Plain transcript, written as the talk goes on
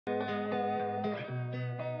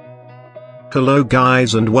Hello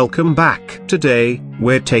guys and welcome back. Today,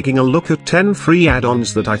 we're taking a look at 10 free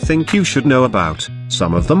add-ons that I think you should know about.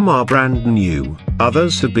 Some of them are brand new,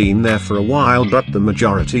 others have been there for a while but the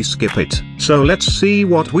majority skip it. So let's see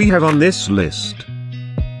what we have on this list.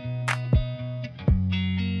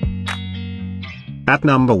 At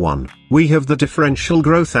number 1, we have the Differential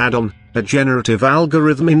Growth add-on, a generative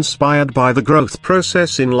algorithm inspired by the growth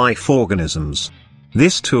process in life organisms.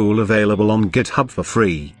 This tool available on GitHub for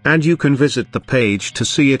free, and you can visit the page to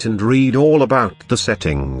see it and read all about the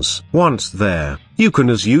settings. Once there, you can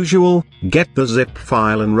as usual, get the zip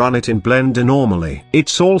file and run it in Blender normally.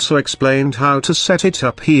 It's also explained how to set it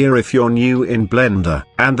up here if you're new in Blender,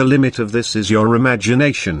 and the limit of this is your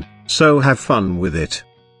imagination, so have fun with it.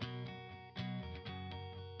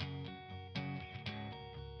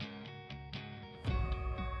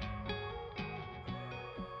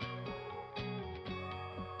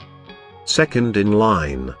 Second in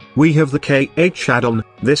line, we have the KH add-on.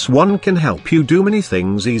 This one can help you do many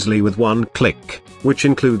things easily with one click, which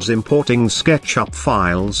includes importing SketchUp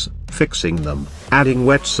files, fixing them, adding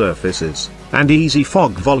wet surfaces, and easy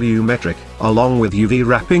fog volumetric, along with UV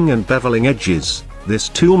wrapping and beveling edges. This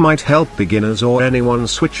tool might help beginners or anyone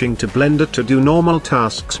switching to Blender to do normal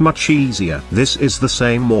tasks much easier. This is the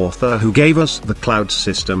same author who gave us the cloud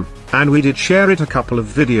system, and we did share it a couple of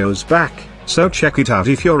videos back. So check it out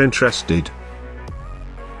if you're interested.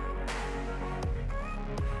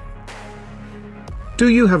 Do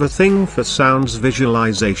you have a thing for sounds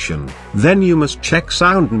visualization? Then you must check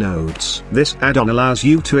Sound Nodes. This add-on allows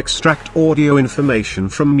you to extract audio information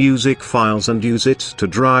from music files and use it to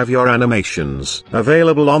drive your animations.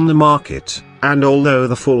 Available on the market, and although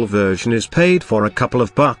the full version is paid for a couple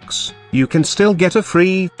of bucks, you can still get a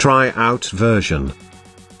free try-out version.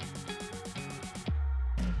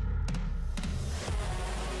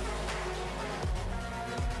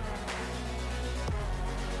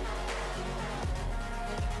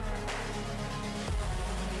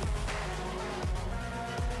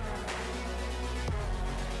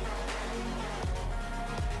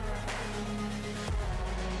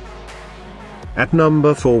 At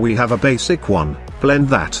number 4 we have a basic one, Blend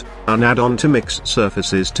That, an add-on to mix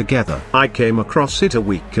surfaces together. I came across it a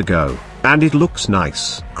week ago, and it looks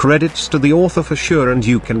nice. Credits to the author for sure, and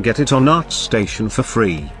you can get it on ArtStation for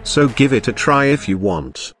free. So give it a try if you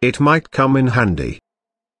want. It might come in handy.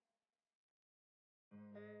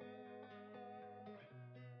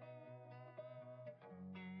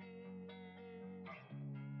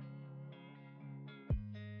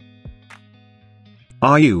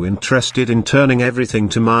 Are you interested in turning everything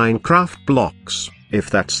to Minecraft blocks? If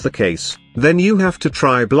that's the case, then you have to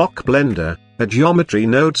try BlockBlender, a geometry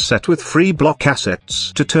node set with free block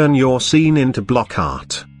assets to turn your scene into block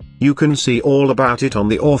art. You can see all about it on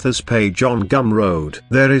the author's page on Gumroad.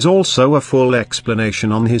 There is also a full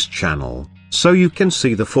explanation on his channel, so you can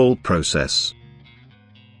see the full process.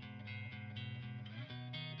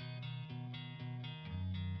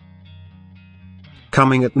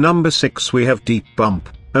 Coming at number 6 we have DeepBump,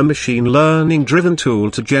 a machine learning driven tool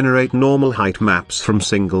to generate normal height maps from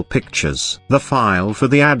single pictures. The file for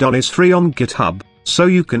the add-on is free on GitHub, so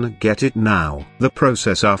you can get it now. The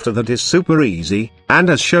process after that is super easy, and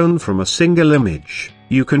as shown from a single image,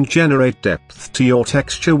 you can generate depth to your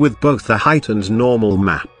texture with both the height and normal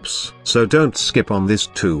maps. So don't skip on this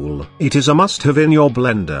tool. It is a must-have in your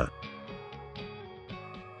Blender.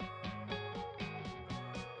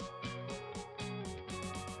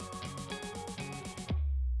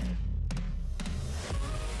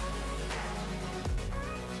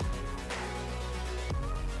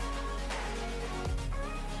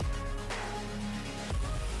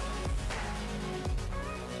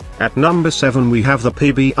 At number 7 we have the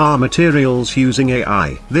PBR Materials using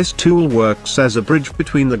AI. This tool works as a bridge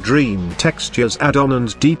between the Dream Textures add-on and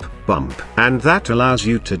DeepBump, and that allows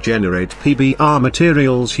you to generate PBR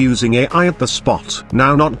materials using AI at the spot.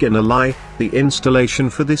 Now not gonna lie, the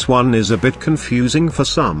installation for this one is a bit confusing for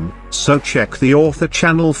some, so check the author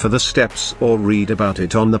channel for the steps or read about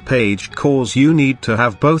it on the page, cause you need to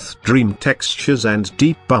have both Dream Textures and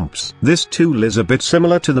DeepBumps. This tool is a bit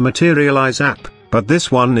similar to the Materialize app, but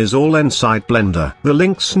this one is all inside Blender. The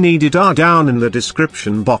links needed are down in the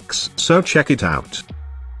description box, so check it out.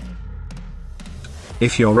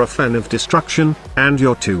 If you're a fan of destruction, and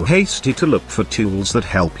you're too hasty to look for tools that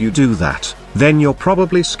help you do that, then you're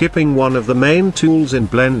probably skipping one of the main tools in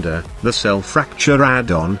Blender, the Cell Fracture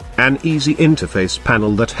add-on, an easy interface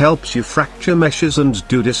panel that helps you fracture meshes and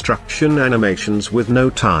do destruction animations with no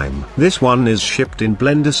time. This one is shipped in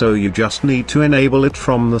Blender, so you just need to enable it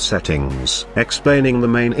from the settings. Explaining the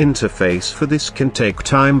main interface for this can take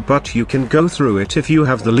time, but you can go through it if you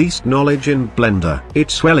have the least knowledge in Blender.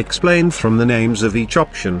 It's well explained from the names of each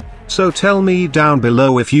option, so tell me down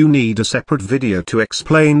below if you need a separate video to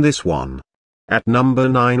explain this one. At number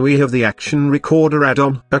 9 we have the Action Recorder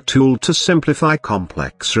add-on, a tool to simplify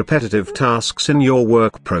complex repetitive tasks in your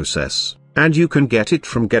work process, and you can get it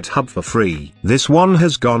from GitHub for free. This one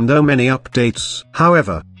has gone through many updates.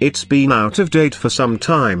 However, it's been out of date for some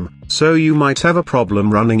time, so you might have a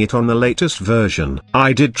problem running it on the latest version.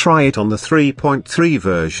 I did try it on the 3.3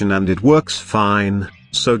 version and it works fine,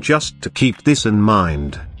 so just to keep this in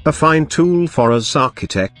mind. A fine tool for us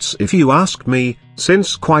architects if you ask me,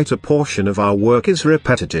 since quite a portion of our work is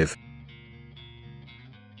repetitive.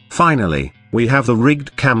 Finally, we have the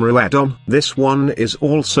Rigged Camera add-on. This one is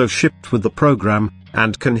also shipped with the program,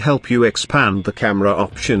 and can help you expand the camera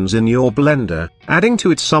options in your Blender, adding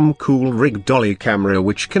to it some cool rigged dolly camera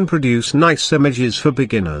which can produce nice images for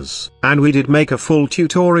beginners. And we did make a full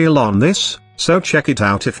tutorial on this, so check it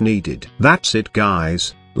out if needed. That's it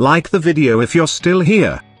guys, like the video if you're still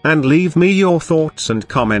here, and leave me your thoughts and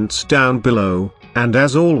comments down below, and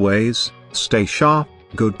as always, stay sharp,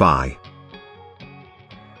 goodbye.